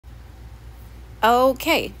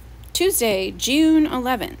Okay, Tuesday, June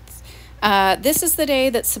 11th. This is the day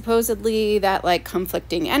that supposedly that like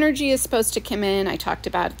conflicting energy is supposed to come in. I talked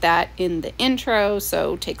about that in the intro,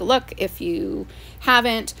 so take a look if you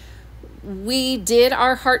haven't. We did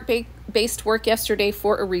our heart-based work yesterday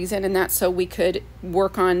for a reason, and that's so we could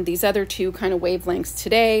work on these other two kind of wavelengths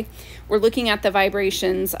today. We're looking at the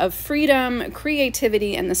vibrations of freedom,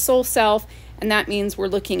 creativity, and the soul self, and that means we're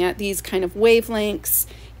looking at these kind of wavelengths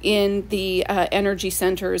in the energy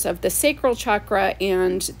centers of the sacral chakra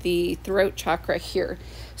and the throat chakra here.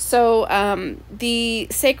 So the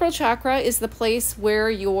sacral chakra is the place where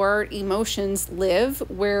your emotions live,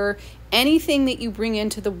 where anything that you bring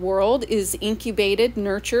into the world is incubated,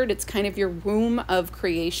 nurtured. It's kind of your womb of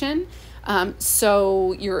creation.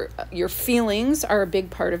 So your feelings are a big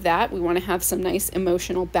part of that. We want to have some nice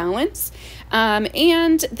emotional balance.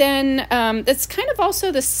 And then that's kind of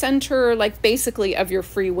also the center, like basically of your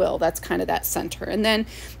free will. That's kind of that center. And then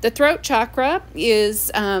the throat chakra is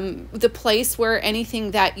the place where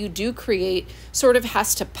anything that you do create sort of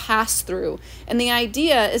has to pass through. And the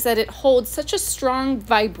idea is that it holds such a strong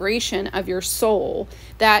vibration of your soul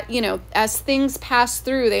that, you know, as things pass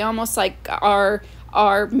through, they almost like are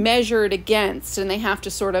measured against, and they have to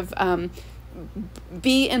sort of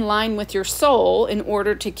be in line with your soul in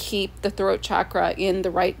order to keep the throat chakra in the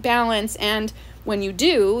right balance. And when you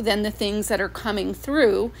do, then the things that are coming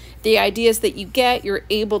through, the ideas that you get, you're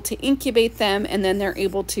able to incubate them, and then they're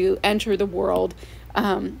able to enter the world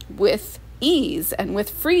with ease and with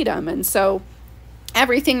freedom. And so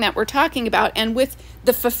everything that we're talking about, and with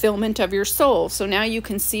the fulfillment of your soul. So now you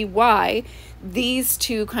can see why these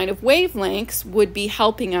two kind of wavelengths would be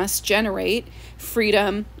helping us generate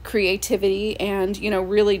freedom, creativity, and, you know,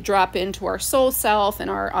 really drop into our soul self and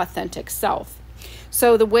our authentic self.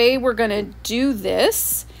 So the way we're going to do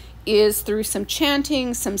this is through some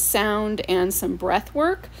chanting, some sound, and some breath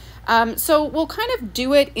work. So we'll kind of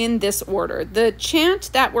do it in this order. The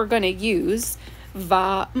chant that we're going to use,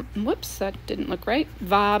 whoops, that didn't look right.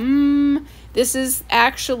 This is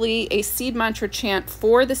actually a seed mantra chant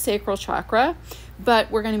for the sacral chakra,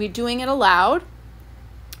 but we're going to be doing it aloud,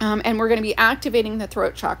 and we're going to be activating the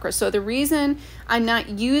throat chakra. So the reason I'm not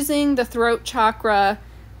using the throat chakra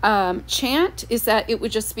chant is that it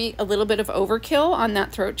would just be a little bit of overkill on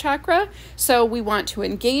that throat chakra. So we want to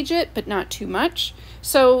engage it, but not too much.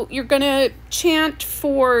 So you're going to chant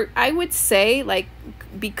for, I would say, like,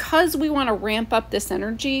 because we want to ramp up this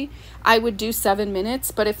energy, I would do 7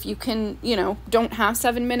 minutes. But if you can, you know, don't have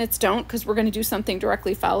 7 minutes, don't, because we're going to do something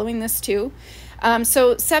directly following this too.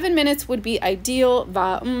 So 7 minutes would be ideal.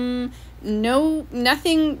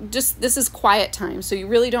 Nothing, just this is quiet time. So you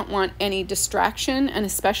really don't want any distraction, and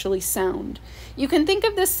especially sound. You can think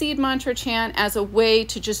of this seed mantra chant as a way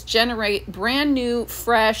to just generate brand new,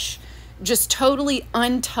 fresh, just totally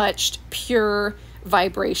untouched, pure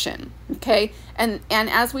vibration. Okay. And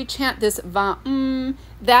as we chant this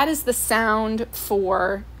that is the sound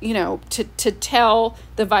for, you know, to tell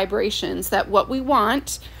the vibrations that what we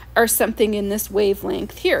want are something in this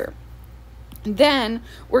wavelength here. Then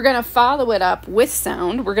we're going to follow it up with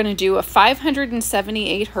sound. We're going to do a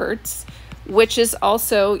 578 hertz, which is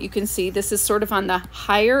also, you can see this is sort of on the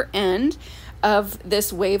higher end of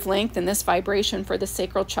this wavelength and this vibration for the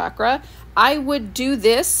sacral chakra. I would do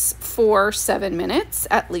this for 7 minutes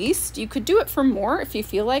at least. You could do it for more if you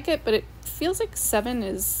feel like it, but it feels like 7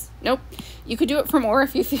 is, nope. You could do it for more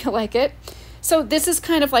if you feel like it. So this is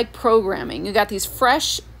kind of like programming. You got these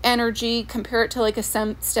fresh energy, compare it to like a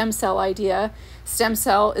stem cell idea. Stem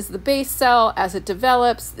cell is the base cell. As it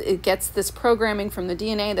develops, it gets this programming from the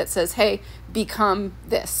DNA that says, hey, become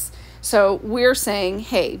this. So we're saying,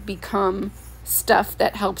 hey, become stuff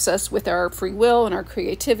that helps us with our free will and our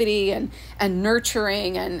creativity and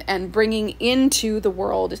nurturing and bringing into the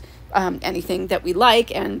world anything that we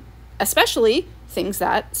like, and especially things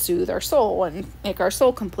that soothe our soul and make our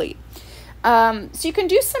soul complete. So you can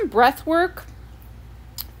do some breath work.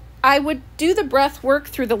 I would do the breath work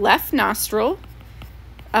through the left nostril.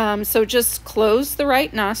 So just close the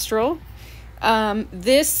right nostril.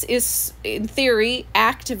 This is, in theory,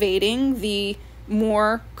 activating the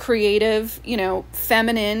more creative, you know,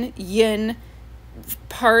 feminine yin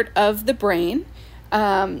part of the brain.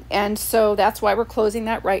 And so that's why we're closing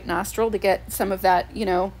that right nostril, to get some of that, you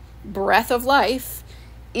know, breath of life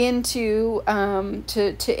into,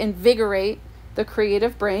 to invigorate the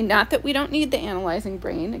creative brain. Not that we don't need the analyzing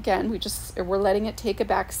brain. Again, we're letting it take a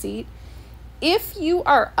back seat. If you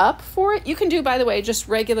are up for it, you can do, by the way, just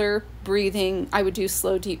regular breathing. I would do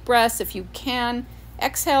slow, deep breaths if you can.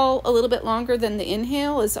 Exhale a little bit longer than the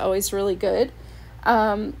inhale is always really good.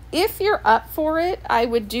 If you're up for it, I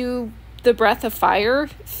would do the breath of fire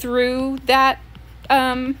through that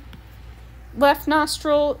left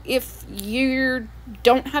nostril. If you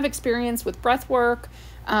don't have experience with breath work,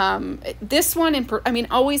 this one,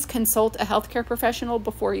 always consult a healthcare professional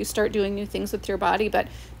before you start doing new things with your body, but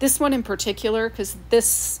this one in particular, because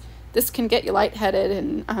this can get you lightheaded.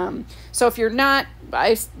 And so if you're not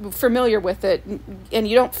familiar with it and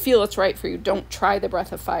you don't feel it's right for you, don't try the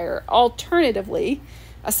breath of fire. Alternatively,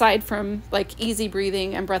 aside from like easy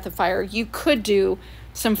breathing and breath of fire, you could do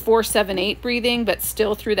some 4-7-8 breathing, but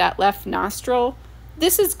still through that left nostril.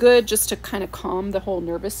 This is good just to kind of calm the whole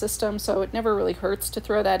nervous system, so it never really hurts to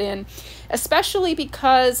throw that in, especially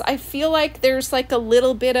because I feel like there's like a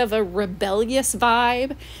little bit of a rebellious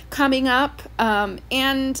vibe coming up,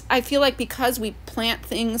 and I feel like because we plant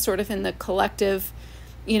things sort of in the collective,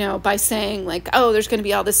 by saying like, oh, there's going to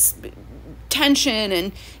be all this tension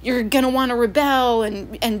and you're going to want to rebel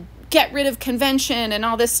and get rid of convention and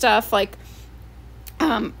all this stuff, like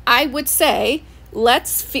I would say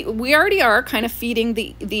we already are kind of feeding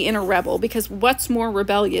the inner rebel, because what's more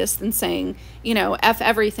rebellious than saying, F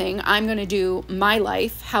everything, I'm going to do my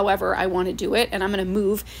life however I want to do it, and I'm going to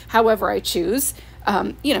move however I choose,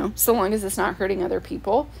 so long as it's not hurting other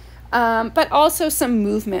people. But also some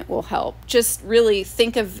movement will help. Just really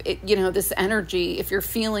think of it, this energy. If you're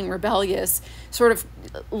feeling rebellious, sort of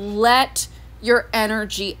let your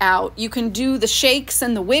energy out. You can do the shakes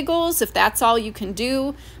and the wiggles if that's all you can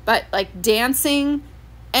do, but like dancing,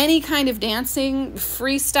 any kind of dancing,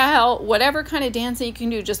 freestyle, whatever kind of dancing you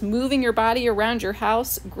can do, just moving your body around your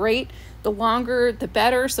house, great. The longer, the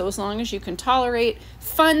better. So as long as you can tolerate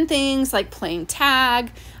fun things like playing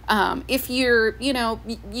tag, if you're,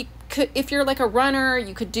 if you're like a runner,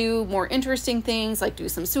 you could do more interesting things like do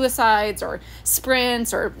some suicides or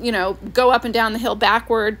sprints or, go up and down the hill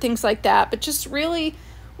backward, things like that. But just really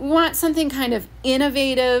want something kind of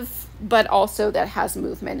innovative, but also that has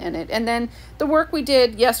movement in it. And then the work we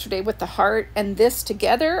did yesterday with the heart and this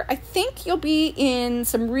together, I think you'll be in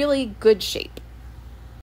some really good shape.